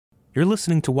You're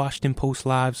listening to Washington Post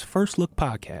Live's First Look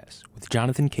podcast with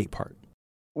Jonathan Capehart.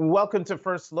 Welcome to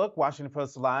First Look, Washington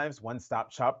Post Live's one-stop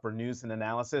shop for news and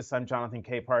analysis. I'm Jonathan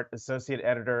Capehart, associate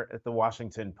editor at the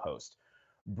Washington Post.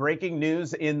 Breaking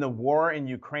news in the war in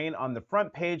Ukraine on the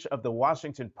front page of the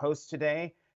Washington Post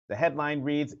today. The headline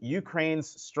reads,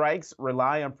 Ukraine's strikes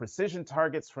rely on precision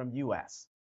targets from U.S.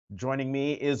 Joining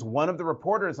me is one of the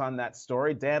reporters on that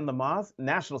story, Dan Lamothe,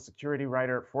 national security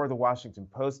writer for the Washington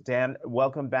Post. Dan,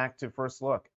 welcome back to First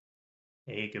Look.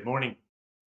 Hey, good morning.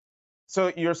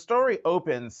 So your story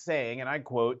opens saying, and I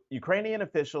quote, Ukrainian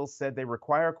officials said they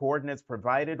require coordinates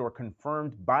provided or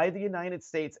confirmed by the United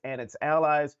States and its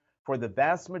allies for the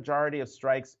vast majority of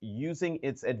strikes using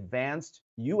its advanced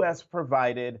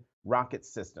U.S.-provided rocket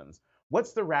systems.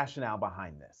 What's the rationale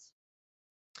behind this?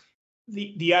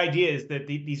 The idea is that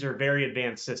these are very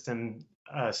advanced systems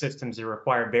that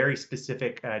require very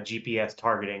specific GPS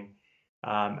targeting.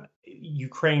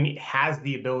 Ukraine has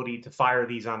the ability to fire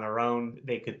these on their own.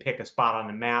 They could pick a spot on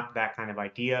the map, that kind of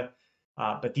idea.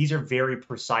 But these are very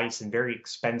precise and very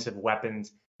expensive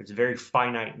weapons. There's a very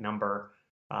finite number.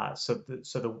 So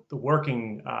the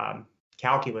working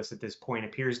calculus at this point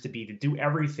appears to be to do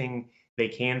everything they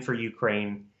can for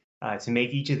Ukraine to make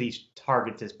each of these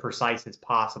targets as precise as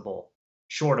possible,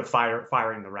 short of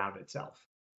firing the round itself.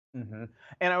 Mm-hmm.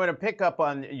 And I want to pick up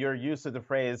on your use of the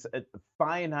phrase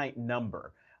finite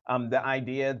number, the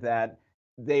idea that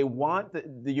they want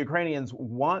the Ukrainians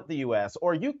want the U.S.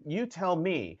 or you tell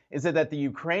me, is it that the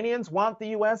Ukrainians want the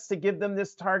U.S. to give them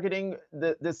this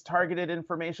this targeted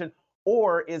information,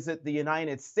 or is it the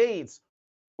United States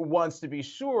wants to be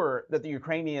sure that the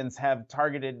Ukrainians have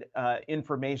targeted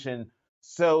information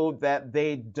so that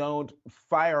they don't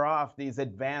fire off these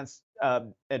advanced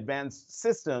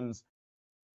systems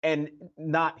and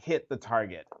not hit the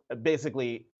target?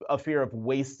 Basically, a fear of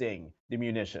wasting the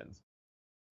munitions.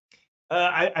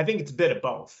 I think it's a bit of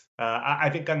both.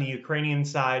 I think on the Ukrainian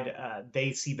side,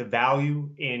 they see the value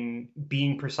in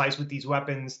being precise with these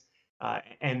weapons,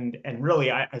 and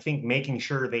really, I think making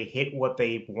sure they hit what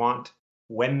they want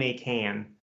when they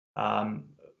can.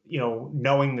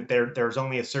 Knowing that there's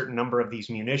only a certain number of these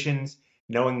munitions,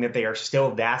 knowing that they are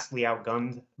still vastly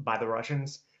outgunned by the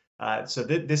Russians. So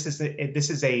this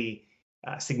is a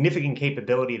significant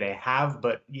capability they have,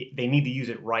 but they need to use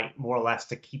it right, more or less,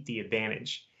 to keep the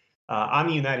advantage. On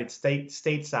the United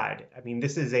States side, I mean,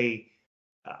 this is a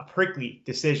prickly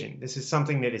decision. This is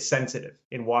something that is sensitive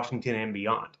in Washington and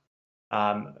beyond.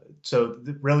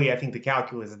 Really, I think the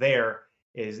calculus there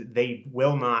is they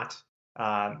will not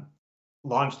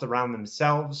launch the round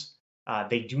themselves.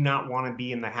 They do not want to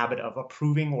be in the habit of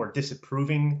approving or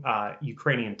disapproving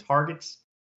Ukrainian targets.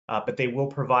 But they will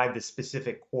provide the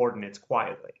specific coordinates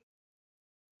quietly.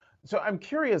 So I'm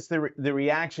curious the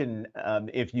reaction,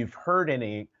 if you've heard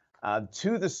any,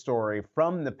 to the story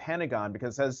from the Pentagon,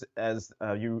 because as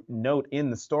you note in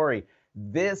the story,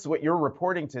 what you're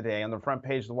reporting today on the front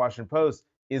page of the Washington Post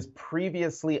is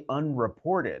previously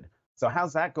unreported. So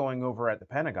how's that going over at the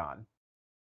Pentagon?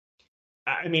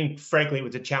 I mean, frankly, it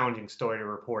was a challenging story to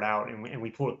report out, and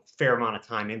we put a fair amount of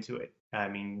time into it. I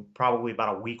mean, probably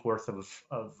about a week worth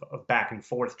of back and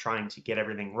forth trying to get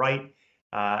everything right,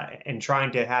 and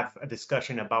trying to have a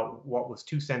discussion about what was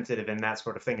too sensitive and that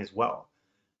sort of thing as well.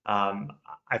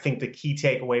 I think the key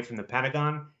takeaway from the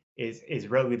Pentagon is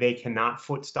really they cannot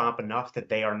foot stomp enough that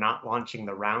they are not launching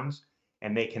the rounds,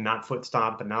 and they cannot foot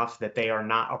stomp enough that they are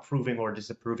not approving or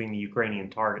disapproving the Ukrainian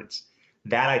targets.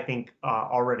 That, I think,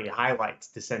 already highlights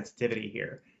the sensitivity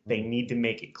here. They need to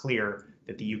make it clear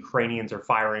that the Ukrainians are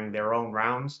firing their own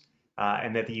rounds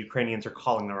and that the Ukrainians are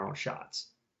calling their own shots.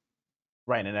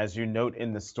 Right. And as you note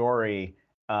in the story,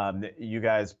 you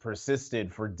guys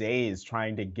persisted for days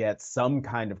trying to get some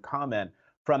kind of comment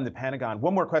from the Pentagon.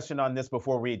 One more question on this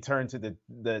before we turn to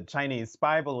the Chinese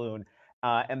spy balloon.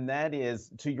 And that is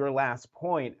to your last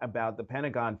point about the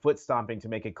Pentagon foot stomping to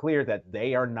make it clear that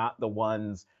they are not the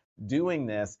ones doing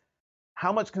this.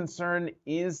 How much concern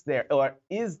is there, or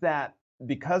is that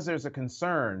because there's a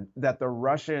concern that the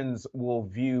Russians will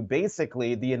view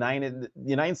basically the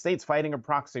United States fighting a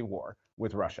proxy war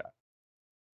with Russia?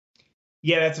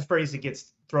 Yeah, that's a phrase that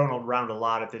gets thrown around a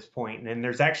lot at this point, and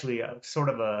there's actually a sort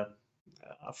of a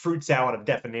fruit salad of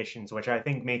definitions, which I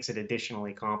think makes it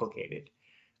additionally complicated.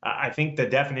 I think the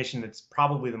definition that's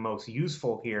probably the most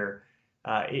useful here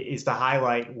is to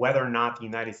highlight whether or not the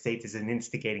United States is an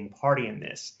instigating party in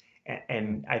this.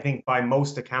 And I think by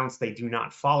most accounts, they do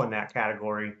not fall in that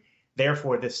category.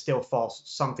 Therefore, this still falls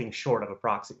something short of a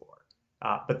proxy war.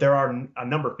 But there are a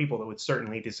number of people that would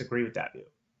certainly disagree with that view.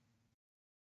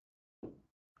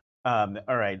 All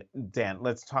right, Dan,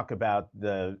 let's talk about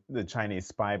the Chinese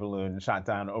spy balloon shot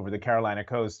down over the Carolina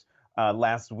coast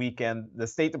last weekend. The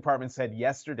State Department said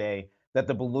yesterday that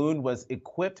the balloon was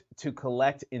equipped to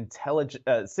collect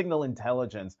signal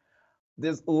intelligence.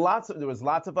 There was lots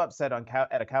of upset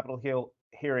at a Capitol Hill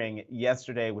hearing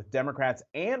yesterday, with Democrats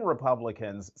and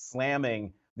Republicans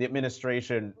slamming the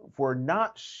administration for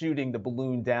not shooting the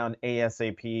balloon down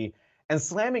ASAP, and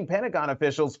slamming Pentagon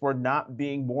officials for not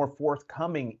being more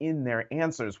forthcoming in their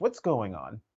answers. What's going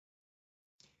on?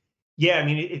 Yeah, I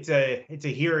mean, it's a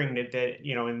hearing that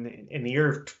in the year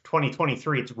of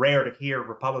 2023, it's rare to hear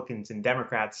Republicans and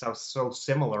Democrats so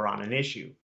similar on an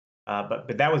issue,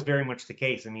 but that was very much the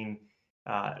case. I mean,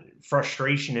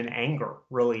 frustration and anger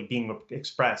really being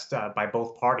expressed by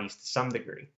both parties to some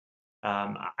degree.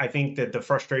 I think that the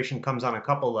frustration comes on a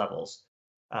couple levels.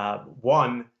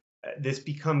 One, this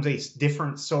becomes a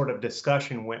different sort of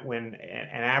discussion when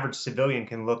an average civilian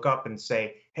can look up and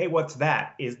say, "Hey, what's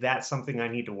that? Is that something I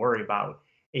need to worry about?"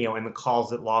 And the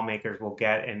calls that lawmakers will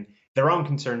get and their own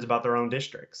concerns about their own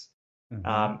districts.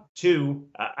 Hmm. Two,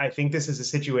 I think this is a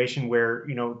situation where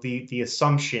the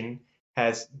assumption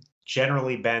has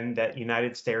generally been that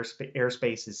United States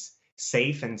airspace is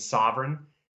safe and sovereign,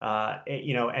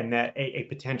 and that a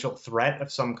potential threat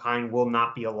of some kind will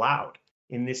not be allowed.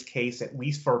 In this case, at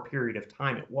least for a period of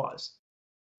time, it was.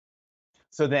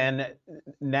 So then,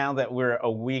 now that we're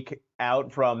a week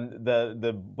out from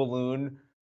the balloon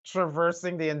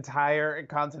traversing the entire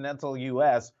continental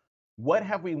U.S., what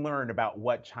have we learned about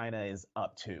what China is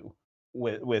up to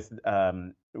with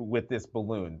this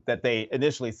balloon that they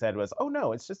initially said was, "Oh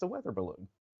no, it's just a weather balloon"?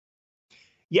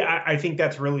 Yeah, I think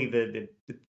that's really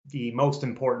the most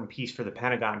important piece for the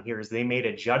Pentagon here is they made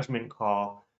a judgment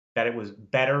call that it was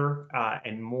better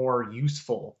and more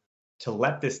useful to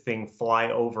let this thing fly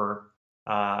over,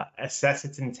 assess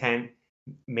its intent,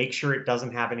 make sure it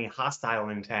doesn't have any hostile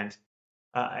intent,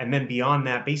 and then beyond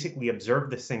that, basically observe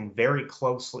this thing very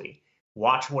closely,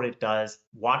 watch what it does,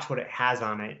 watch what it has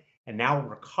on it, and now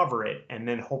recover it, and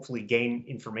then hopefully gain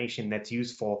information that's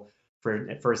useful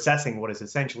for assessing what is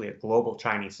essentially a global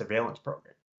Chinese surveillance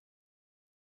program.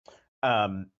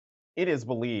 Um, it is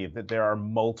believed that there are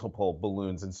multiple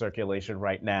balloons in circulation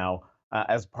right now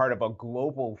as part of a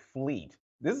global fleet.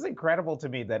 This is incredible to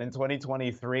me that in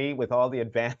 2023, with all the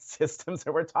advanced systems,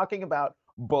 that we're talking about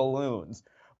balloons.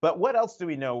 But what else do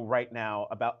we know right now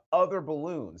about other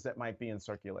balloons that might be in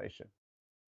circulation?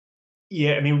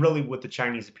 Yeah, I mean, really, what the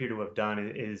Chinese appear to have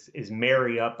done is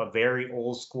marry up a very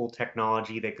old school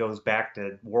technology that goes back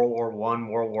to World War I,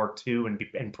 World War II,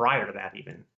 and prior to that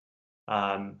even,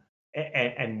 um,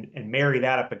 and marry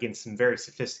that up against some very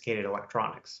sophisticated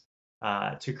electronics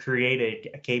to create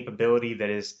a capability that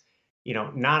is,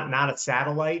 not a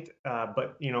satellite,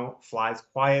 but flies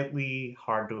quietly,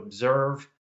 hard to observe,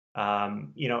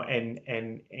 and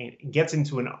gets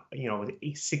into an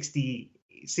a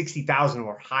 60,000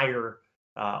 or higher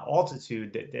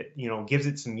altitude that gives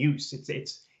it some use.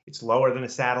 It's lower than a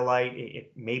satellite.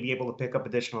 It may be able to pick up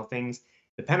additional things.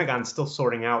 The Pentagon's still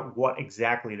sorting out what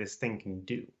exactly this thing can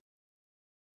do.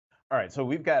 All right, so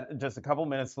we've got just a couple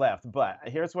minutes left, but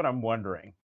here's what I'm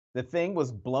wondering. The thing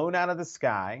was blown out of the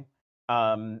sky.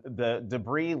 The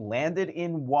debris landed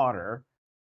in water.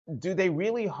 Do they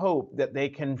really hope that they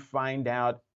can find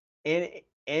out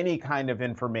any kind of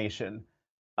information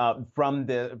from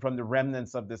the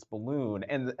remnants of this balloon?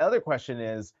 And the other question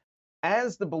is,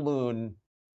 as the balloon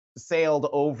sailed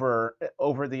over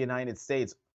the United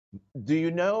States, do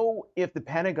you know if the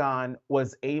Pentagon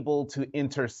was able to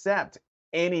intercept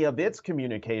any of its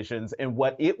communications and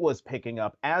what it was picking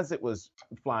up as it was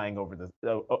flying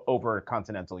over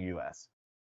continental U.S.?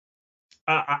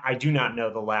 I do not know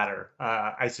the latter.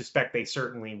 I suspect they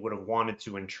certainly would have wanted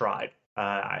to and tried.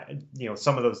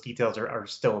 Some of those details are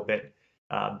still a bit,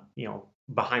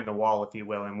 behind the wall, if you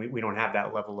will, and we don't have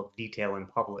that level of detail in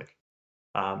public.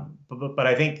 But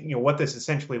I think what this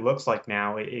essentially looks like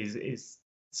now is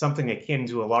something akin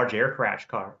to a large air crash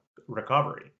car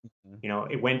recovery. Mhm.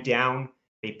 It went down.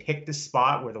 They picked a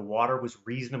spot where the water was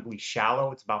reasonably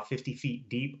shallow. It's about 50 feet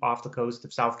deep off the coast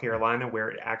of South Carolina, where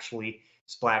it actually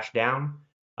splashed down.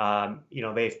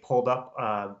 They've pulled up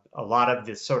a lot of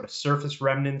this sort of surface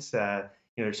remnants.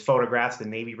 There's photographs the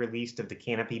Navy released of the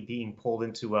canopy being pulled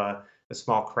into a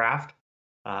small craft.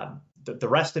 The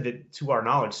rest of it, to our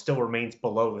knowledge, still remains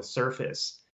below the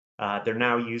surface. They're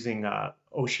now using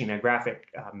oceanographic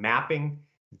mapping,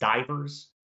 divers,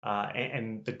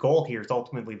 and the goal here is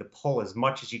ultimately to pull as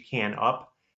much as you can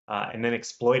up and then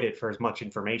exploit it for as much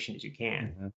information as you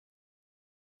can. Mhm.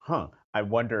 Huh. I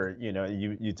wonder,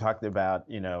 you talked about,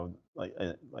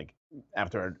 like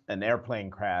after an airplane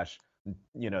crash,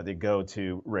 they go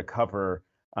to recover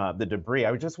the debris.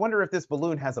 I would just wonder if this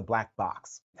balloon has a black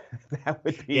box. That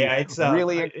would be Yeah, it's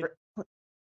really.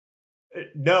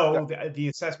 no. The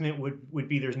assessment would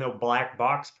be there's no black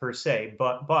box per se,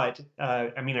 but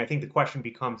I mean, I think the question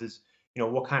becomes is,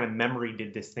 what kind of memory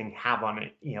did this thing have on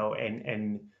it,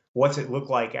 and what's it look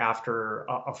like after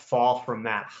a fall from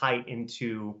that height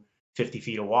into 50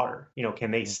 feet of water?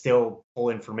 Can they still pull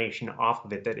information off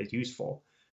of it that is useful?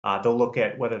 They'll look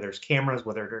at whether there's cameras,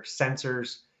 whether there's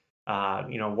sensors,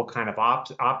 what kind of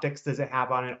optics does it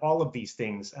have on it? All of these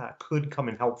things could come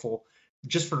in helpful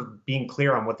just for being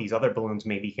clear on what these other balloons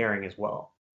may be carrying as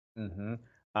well. Hmm.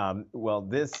 Well,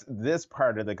 this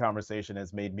part of the conversation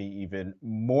has made me even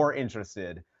more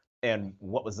interested in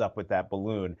what was up with that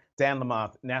balloon. Dan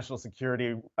Lamothe, national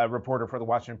security reporter for the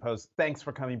Washington Post. Thanks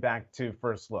for coming back to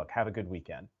First Look. Have a good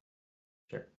weekend.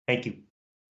 Sure. Thank you.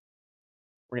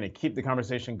 We're going to keep the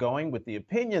conversation going with the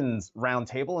opinions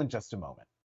roundtable in just a moment.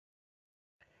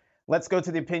 Let's go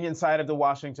to the opinion side of the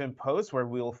Washington Post, where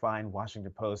we'll find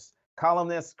Washington Post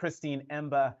columnists Christine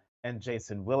Emba and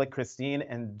Jason Willick. Christine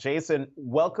and Jason,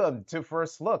 welcome to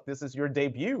First Look. This is your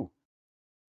debut.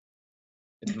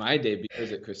 It's my debut.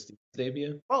 Is it Christine's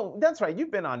debut? Oh, that's right. You've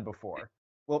been on before.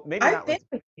 Well, maybe I've not been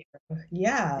with. with you.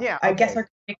 Yeah. Yeah. I guess Okay. our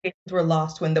communications were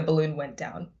lost when the balloon went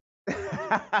down.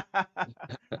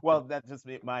 Well, that's just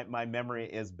my memory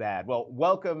is bad. Well,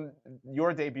 welcome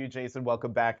your debut, Jason.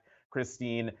 Welcome back,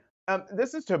 Christine.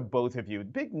 This is to both of you.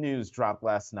 Big news dropped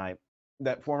last night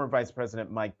that former Vice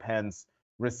President Mike Pence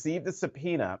received a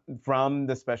subpoena from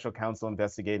the special counsel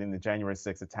investigating the January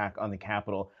 6th attack on the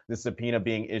Capitol. The subpoena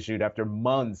being issued after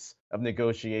months of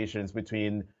negotiations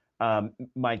between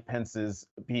Mike Pence's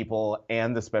people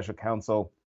and the special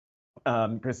counsel.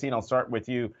 Christine, I'll start with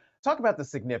you. Talk about the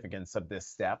significance of this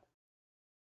step.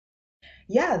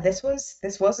 Yeah, this was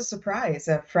a surprise,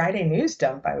 a Friday news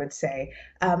dump, I would say.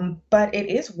 But it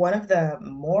is one of the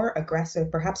more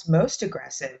aggressive, perhaps most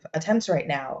aggressive attempts right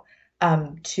now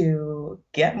to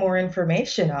get more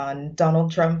information on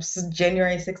Donald Trump's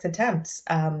January 6th attempts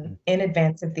in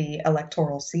advance of the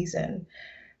electoral season.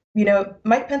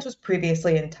 Mike Pence was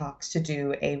previously in talks to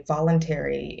do a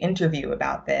voluntary interview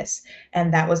about this,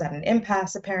 and that was at an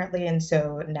impasse apparently, and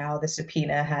so now the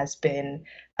subpoena has been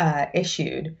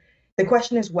issued. The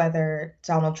question is whether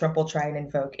Donald Trump will try and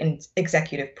invoke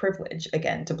executive privilege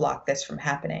again to block this from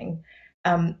happening.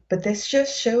 But this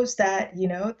just shows that,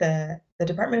 the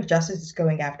Department of Justice is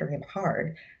going after him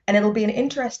hard, and it'll be an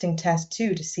interesting test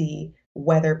too to see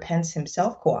whether Pence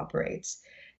himself cooperates.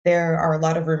 There are a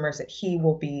lot of rumors that he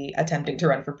will be attempting to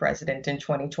run for president in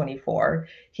 2024.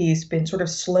 He's been sort of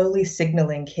slowly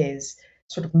signaling his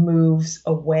sort of moves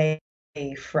away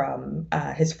from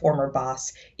his former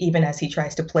boss, even as he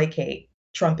tries to placate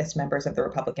Trumpist members of the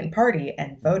Republican Party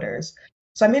and voters.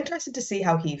 So I'm interested to see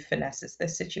how he finesses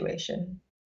this situation.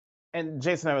 And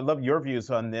Jason, I would love your views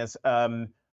on this,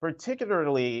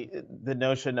 particularly the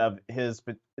notion of his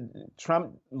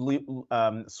Trump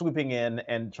swooping in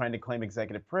and trying to claim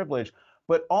executive privilege.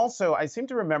 But also, I seem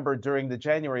to remember during the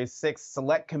January 6th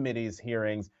Select Committee's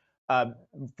hearings,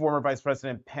 former Vice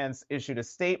President Pence issued a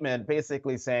statement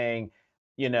basically saying,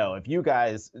 if you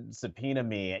guys subpoena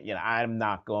me, I'm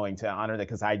not going to honor that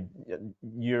because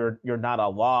you're not a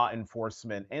law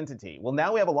enforcement entity. Well,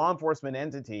 now we have a law enforcement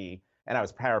entity, and I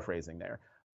was paraphrasing there.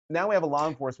 Now we have a law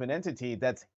enforcement entity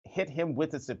that's hit him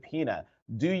with a subpoena.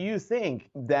 Do you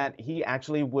think that he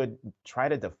actually would try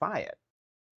to defy it?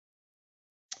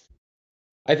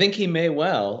 I think he may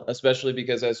well, especially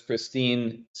because, as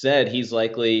Christine said, he's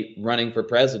likely running for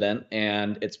president,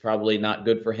 and it's probably not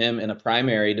good for him in a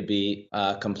primary to be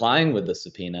complying with the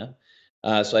subpoena.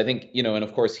 So I think, and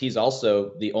of course, he's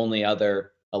also the only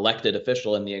other elected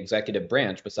official in the executive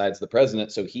branch besides the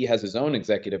president. So he has his own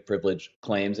executive privilege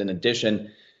claims in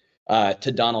addition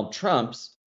to Donald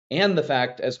Trump's, and the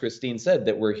fact, as Christine said,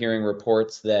 that we're hearing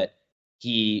reports that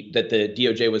the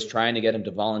DOJ was trying to get him to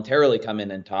voluntarily come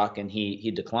in and talk, and he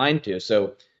declined to.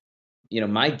 So,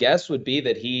 my guess would be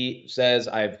that he says,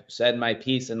 I've said my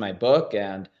piece in my book,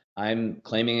 and I'm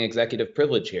claiming executive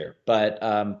privilege here. But,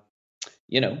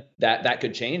 that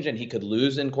could change, and he could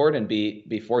lose in court and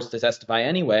be forced to testify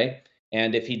anyway.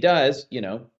 And if he does,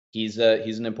 he's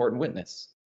an important witness.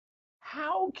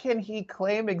 How can he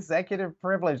claim executive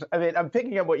privilege? I mean, I'm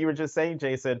picking up what you were just saying,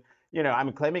 Jason.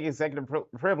 I'm claiming executive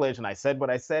privilege, and I said what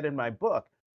I said in my book.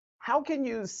 How can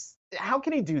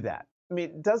he do that? I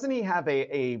mean, doesn't he have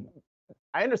I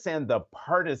understand the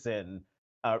partisan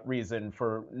reason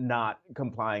for not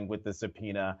complying with the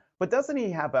subpoena, but doesn't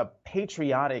he have a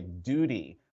patriotic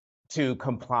duty to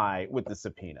comply with the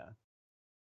subpoena?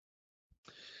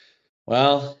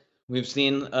 Well, we've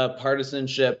seen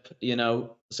partisanship,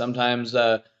 sometimes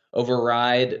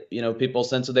override, people's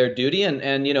sense of their duty,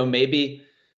 and maybe,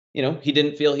 he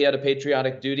didn't feel he had a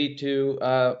patriotic duty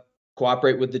to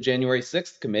cooperate with the January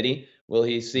 6th committee. Will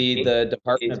he see the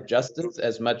Department of Justice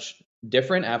as much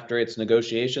different after its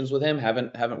negotiations with him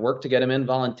haven't worked to get him in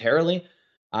voluntarily?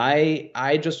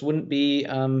 I just wouldn't be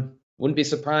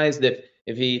surprised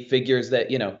if he figures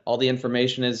that all the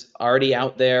information is already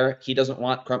out there. He doesn't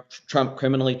want Trump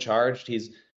criminally charged. He's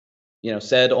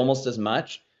said almost as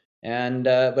much, and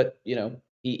but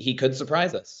he could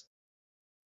surprise us.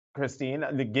 Christine,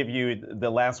 to give you the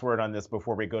last word on this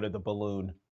before we go to the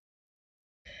balloon.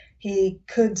 He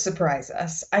could surprise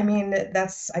us. I mean,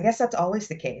 I guess that's always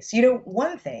the case.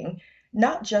 One thing,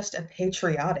 not just a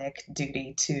patriotic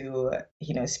duty to,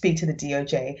 speak to the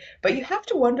DOJ, but you have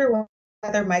to wonder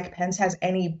whether Mike Pence has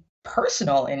any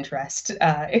personal interest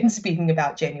in speaking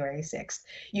about January 6th.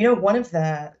 One of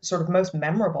the sort of most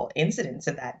memorable incidents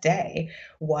of that day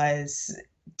was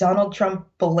Donald Trump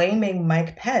blaming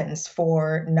Mike Pence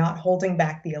for not holding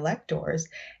back the electors,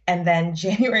 and then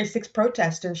January 6th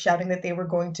protesters shouting that they were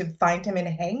going to find him and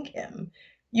hang him.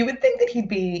 You would think that he'd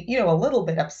be, a little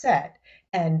bit upset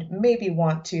and maybe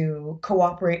want to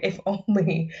cooperate, if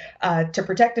only to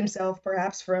protect himself,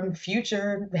 perhaps from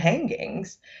future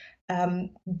hangings.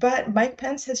 But Mike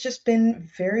Pence has just been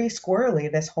very squirrely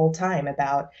this whole time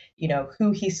about,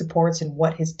 who he supports and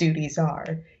what his duties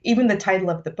are. Even the title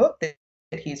of the book that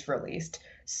he's released,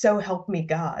 So Help Me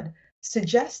God,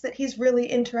 suggests that he's really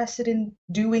interested in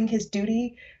doing his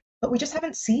duty, but we just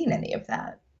haven't seen any of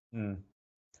that.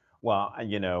 Well,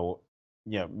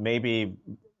 maybe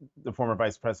the former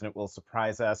vice president will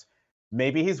surprise us.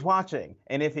 Maybe he's watching.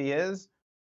 And if he is,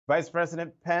 Vice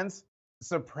President Pence,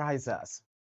 surprise us,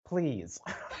 please.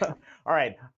 All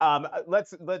right,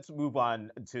 let's move on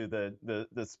to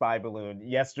the spy balloon.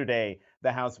 Yesterday,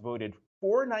 the House voted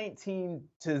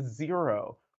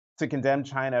 419-0 to condemn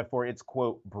China for its,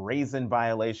 quote, brazen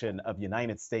violation of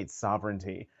United States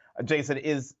sovereignty. Jason,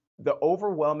 is the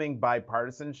overwhelming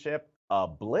bipartisanship a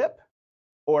blip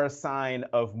or a sign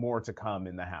of more to come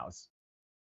in the House?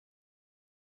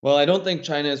 Well, I don't think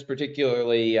China is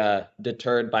particularly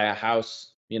deterred by a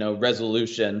House,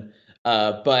 resolution,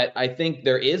 but I think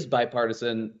there is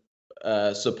bipartisan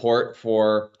support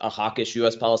for a hawkish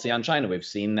U.S. policy on China. We've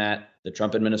seen that the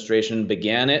Trump administration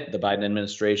began it, the Biden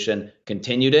administration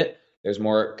continued it. There's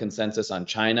more consensus on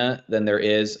China than there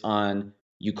is on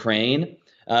Ukraine.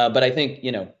 But I think,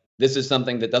 this is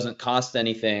something that doesn't cost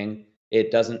anything.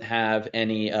 It doesn't have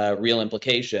any real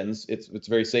implications. It's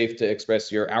very safe to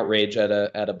express your outrage at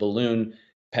a balloon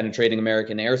penetrating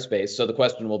American airspace. So the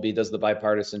question will be, does the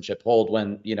bipartisanship hold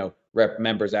when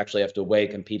members actually have to weigh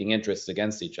competing interests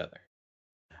against each other?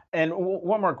 And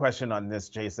one more question on this,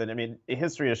 Jason. I mean,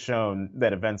 history has shown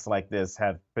that events like this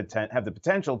have the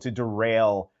potential to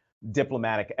derail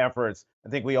diplomatic efforts. I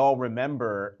think we all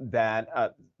remember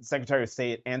that Secretary of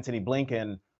State Antony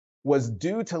Blinken was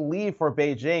due to leave for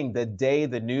Beijing the day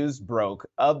the news broke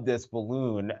of this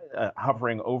balloon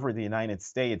hovering over the United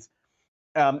States.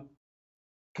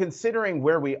 Considering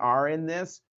where we are in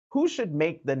this, who should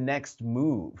make the next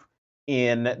move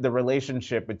in the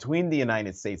relationship between the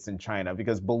United States and China?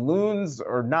 Because balloons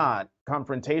or not,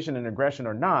 confrontation and aggression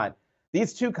or not,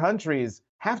 these two countries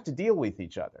have to deal with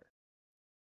each other.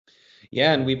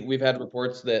 Yeah, and we've had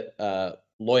reports that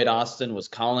Lloyd Austin was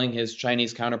calling his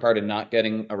Chinese counterpart and not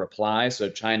getting a reply. So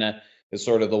China is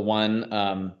sort of the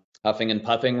one huffing and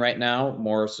puffing right now,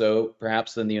 more so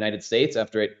perhaps than the United States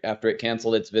after it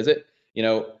canceled its visit.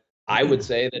 I would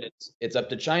say that it's up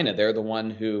to China. They're the one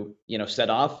who set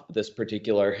off this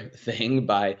particular thing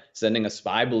by sending a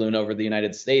spy balloon over the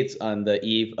United States on the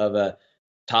eve of a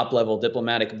top-level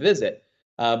diplomatic visit.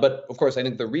 But of course, I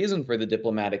think the reason for the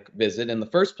diplomatic visit in the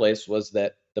first place was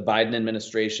that the Biden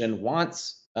administration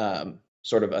wants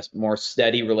sort of a more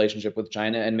steady relationship with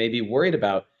China and may be worried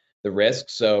about the risk.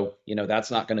 So, that's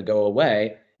not going to go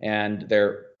away. And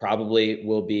there probably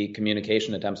will be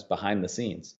communication attempts behind the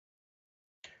scenes.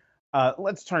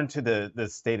 Let's turn to the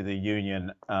State of the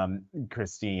Union,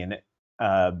 Christine.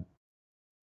 The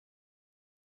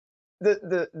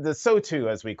SOTU,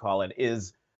 as we call it,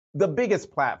 is the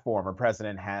biggest platform a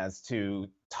president has to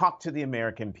talk to the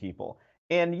American people.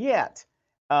 And yet,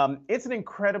 it's an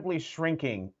incredibly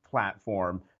shrinking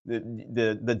platform.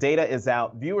 The data is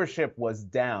out. Viewership was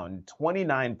down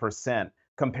 29%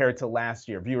 compared to last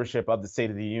year, viewership of the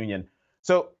State of the Union.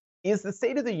 So is the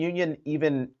State of the Union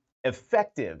even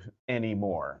effective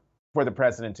anymore for the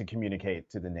president to communicate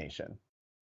to the nation?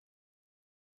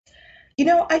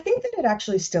 I think that it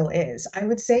actually still is. I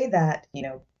would say that,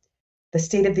 the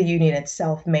State of the Union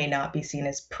itself may not be seen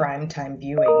as primetime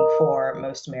viewing for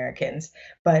most Americans,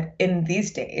 but in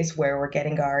these days where we're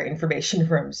getting our information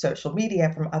from social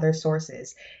media, from other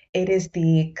sources, it is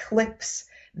the clips,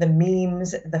 the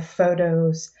memes, the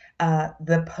photos,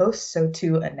 the post so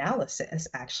to analysis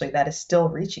actually that is still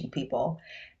reaching people.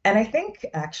 And I think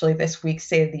actually this week's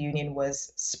State of the Union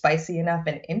was spicy enough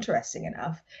and interesting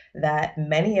enough that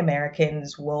many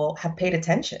Americans will have paid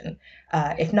attention,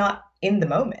 if not in the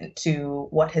moment, to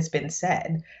what has been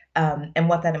said, and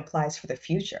what that implies for the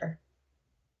future.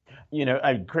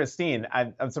 Christine,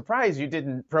 I'm surprised you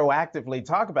didn't proactively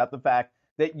talk about the fact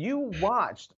that you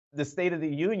watched the State of the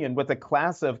Union with a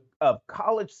class of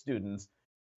college students.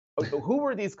 Who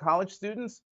were these college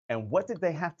students, and what did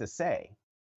they have to say?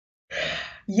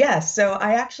 Yes, so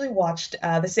I actually watched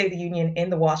the State of the Union in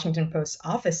the Washington Post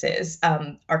offices.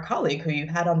 Our colleague, who you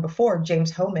had on before,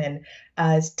 James Homan,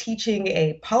 is teaching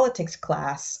a politics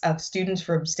class of students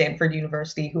from Stanford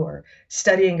University who are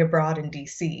studying abroad in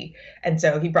DC. And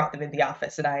so he brought them in the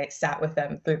office, and I sat with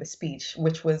them through the speech,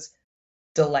 which was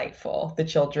delightful. The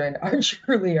children are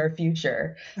truly our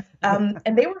future.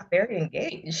 And they were very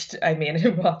engaged, I mean,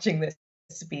 in watching this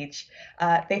speech.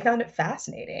 They found it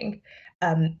fascinating.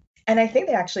 Um, and I think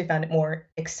they actually found it more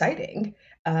exciting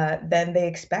than they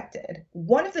expected.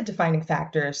 One of the defining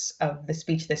factors of the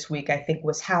speech this week, I think,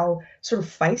 was how sort of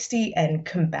feisty and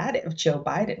combative Joe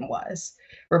Biden was.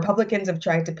 Republicans have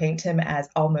tried to paint him as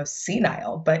almost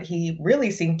senile, but he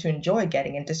really seemed to enjoy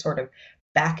getting into sort of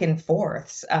back and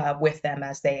forths with them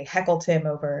as they heckled him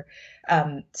over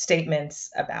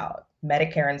statements about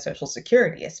Medicare and Social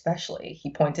Security, especially.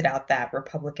 He pointed out that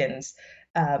Republicans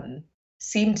um,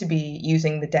 seem to be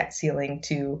using the debt ceiling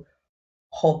to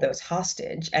hold those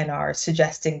hostage and are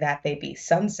suggesting that they be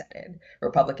sunsetted.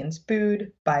 Republicans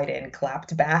booed, Biden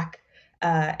clapped back,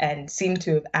 and seemed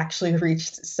to have actually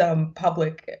reached some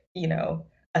public,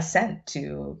 assent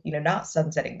to, not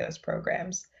sunsetting those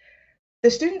programs. The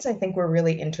students, I think, were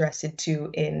really interested too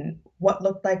in what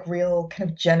looked like real kind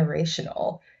of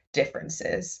generational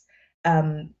differences.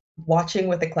 Watching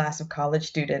with a class of college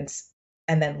students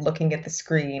and then looking at the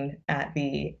screen at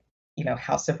the,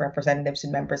 House of Representatives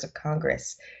and members of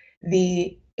Congress,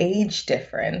 the age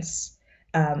difference,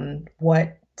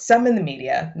 what some in the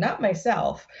media, not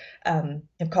myself,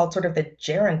 have called sort of the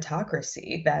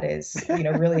gerontocracy that is,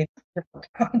 really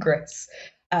Congress,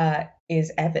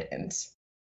 is evident.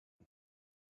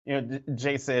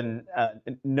 Jason,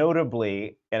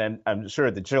 notably, and I'm sure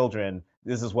the children,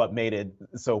 this is what made it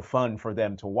so fun for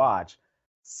them to watch.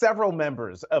 Several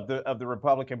members of the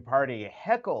Republican Party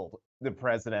heckled the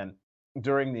president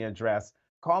during the address,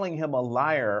 calling him a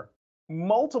liar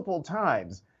multiple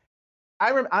times.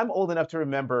 I'm old enough to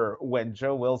remember when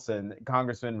Joe Wilson,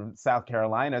 congressman from South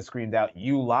Carolina, screamed out,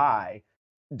 "You lie,"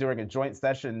 during a joint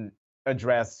session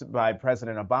address by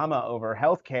President Obama over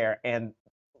health care. And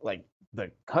like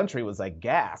the country was like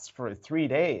gas for 3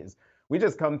 days. We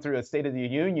just come through a State of the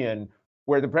Union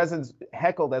where the president's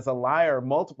heckled as a liar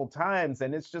multiple times.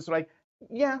 And it's just like,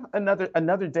 yeah,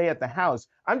 another day at the House.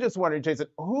 I'm just wondering, Jason,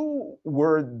 who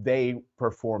were they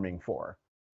performing for?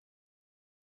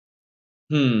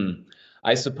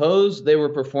 I suppose they were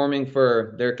performing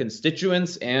for their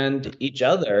constituents and each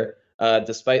other,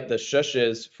 despite the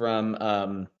shushes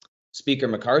from Speaker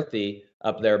McCarthy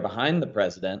up there behind the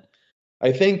president.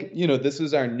 I think, this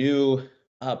is our new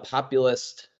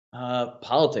populist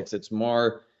politics. It's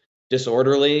more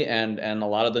disorderly, and a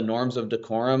lot of the norms of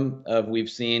decorum we've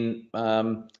seen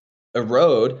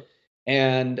erode.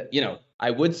 And, I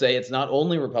would say it's not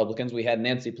only Republicans. We had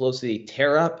Nancy Pelosi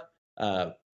tear up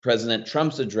President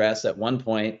Trump's address at one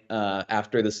point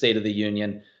after the State of the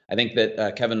Union. I think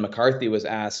that Kevin McCarthy was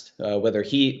asked whether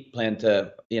he planned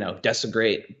to,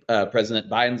 desecrate President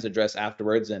Biden's address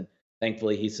afterwards, and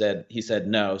thankfully he said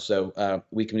no. So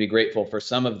we can be grateful for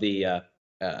some of the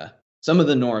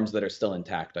norms that are still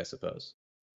intact, I suppose.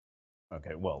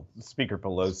 Okay, well, Speaker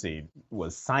Pelosi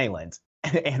was silent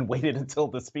and waited until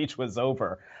the speech was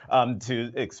over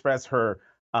to express her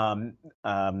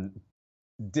not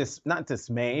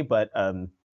dismay, but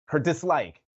her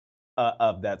dislike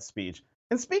of that speech.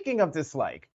 And speaking of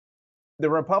dislike, the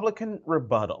Republican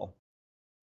rebuttal,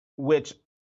 which,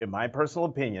 in my personal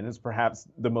opinion, is perhaps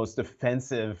the most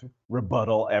offensive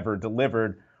rebuttal ever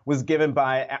delivered, was given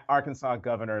by Arkansas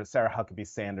Governor Sarah Huckabee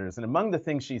Sanders. And among the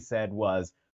things she said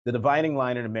was, the dividing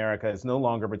line in America is no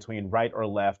longer between right or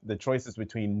left. The choice is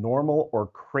between normal or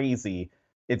crazy.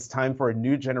 It's time for a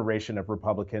new generation of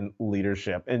Republican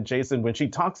leadership. And Jason, when she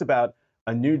talks about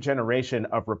a new generation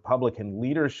of Republican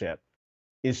leadership,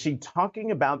 is she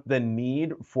talking about the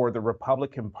need for the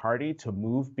Republican Party to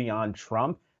move beyond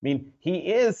Trump mean, he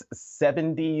is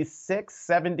 76,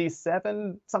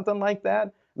 77, something like that.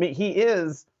 I mean, he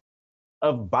is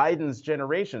of Biden's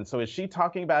generation. So is she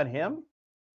talking about him?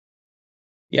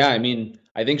 Yeah, I mean,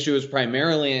 I think she was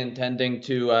primarily intending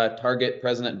to target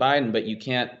President Biden, but you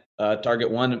can't target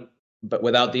one but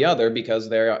without the other, because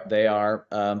they are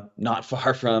not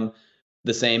far from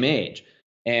the same age.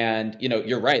 And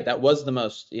you're right. That was the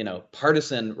most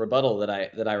partisan rebuttal that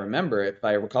I remember. If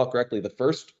I recall correctly, the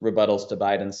first rebuttals to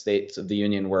Biden's States of the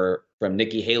Union were from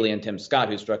Nikki Haley and Tim Scott,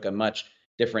 who struck a much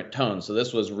different tone. So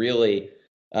this was really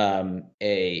a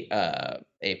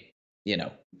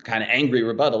kind of angry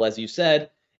rebuttal, as you said.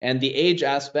 And the age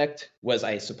aspect was,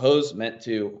 I suppose, meant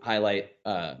to highlight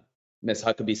Miss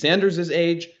Huckabee Sanders'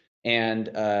 age and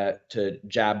to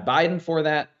jab Biden for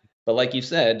that. But like you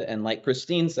said, and like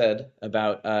Christine said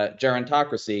about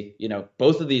gerontocracy,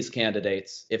 both of these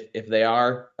candidates, if they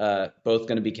are both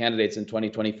going to be candidates in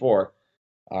 2024,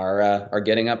 are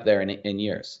getting up there in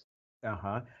years.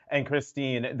 Uh-huh. And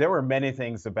Christine, there were many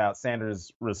things about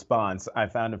Sanders' response I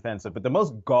found offensive, but the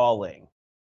most galling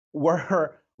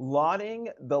were lauding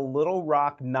the Little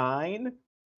Rock Nine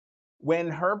when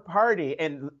her party,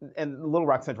 and Little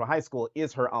Rock Central High School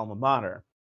is her alma mater,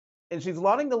 and she's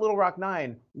lauding the Little Rock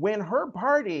Nine when her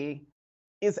party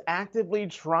is actively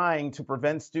trying to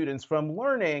prevent students from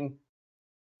learning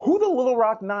who the Little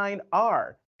Rock Nine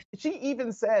are. She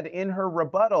even said in her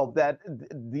rebuttal that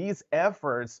these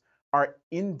efforts are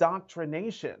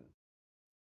indoctrination.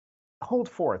 Hold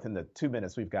forth in the 2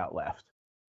 minutes we've got left.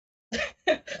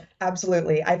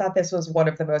 Absolutely. I thought this was one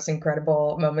of the most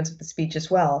incredible moments of the speech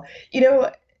as well.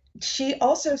 She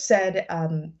also said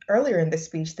earlier in the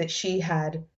speech that she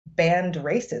had banned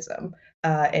racism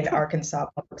in Arkansas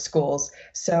public schools.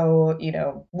 So,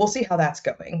 we'll see how that's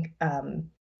going.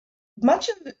 Much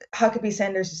of Huckabee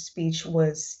Sanders' speech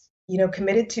was,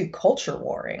 committed to culture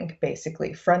warring,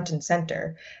 basically, front and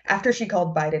center, after she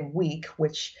called Biden weak,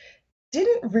 which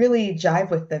didn't really jive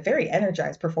with the very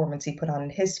energized performance he put on in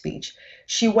his speech.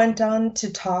 She went on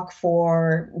to talk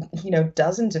for,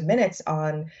 dozens of minutes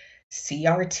on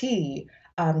CRT,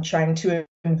 trying to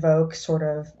invoke sort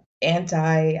of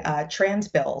anti-trans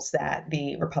bills that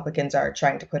the Republicans are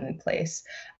trying to put in place,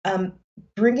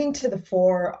 bringing to the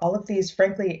fore all of these,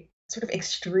 frankly, sort of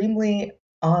extremely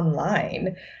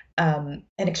online and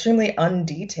extremely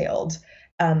undetailed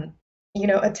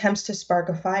attempts to spark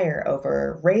a fire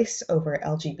over race, over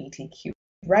LGBTQ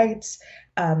rights,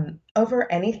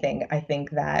 over anything, I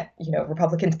think, that,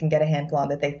 Republicans can get a handle on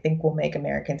that they think will make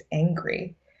Americans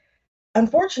angry.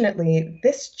 Unfortunately,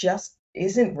 this just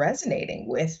isn't resonating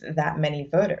with that many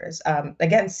voters.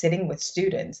 Again, sitting with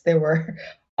students, there were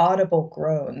audible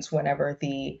groans whenever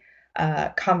the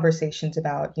conversations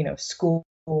about, schools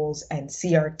and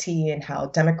CRT and how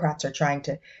Democrats are trying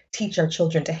to teach our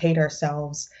children to hate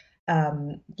ourselves,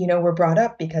 were brought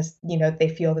up because,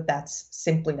 they feel that that's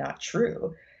simply not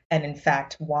true. And in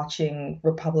fact, watching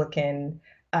Republican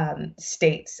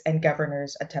states and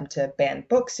governors attempt to ban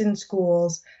books in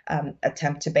schools,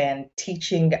 attempt to ban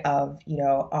teaching of,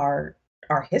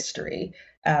 our history,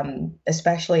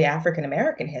 especially African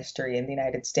American history in the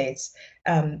United States,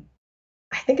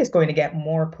 I think is going to get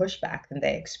more pushback than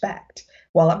they expect.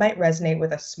 While it might resonate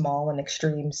with a small and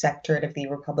extreme sector of the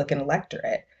Republican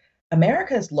electorate,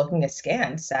 America is looking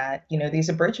askance at, these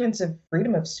abridgments of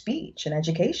freedom of speech and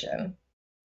education.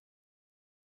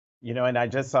 And I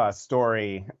just saw a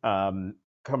story come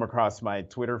across my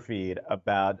Twitter feed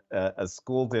about a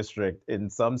school district in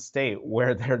some state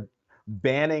where they're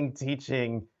banning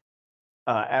teaching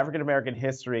African American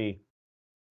history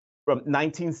from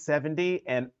 1970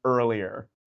 and earlier.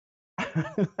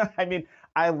 I mean,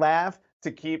 I laugh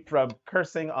to keep from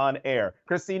cursing on air.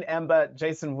 Christine Emba,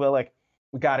 Jason Willick,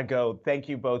 we got to go. Thank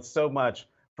you both so much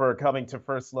for coming to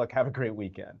First Look. Have a great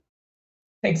weekend.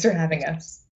 Thanks for having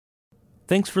us.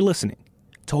 Thanks for listening.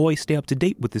 To always stay up to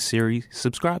date with the series,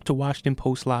 subscribe to Washington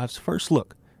Post Live's First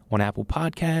Look on Apple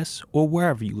Podcasts or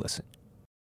wherever you listen.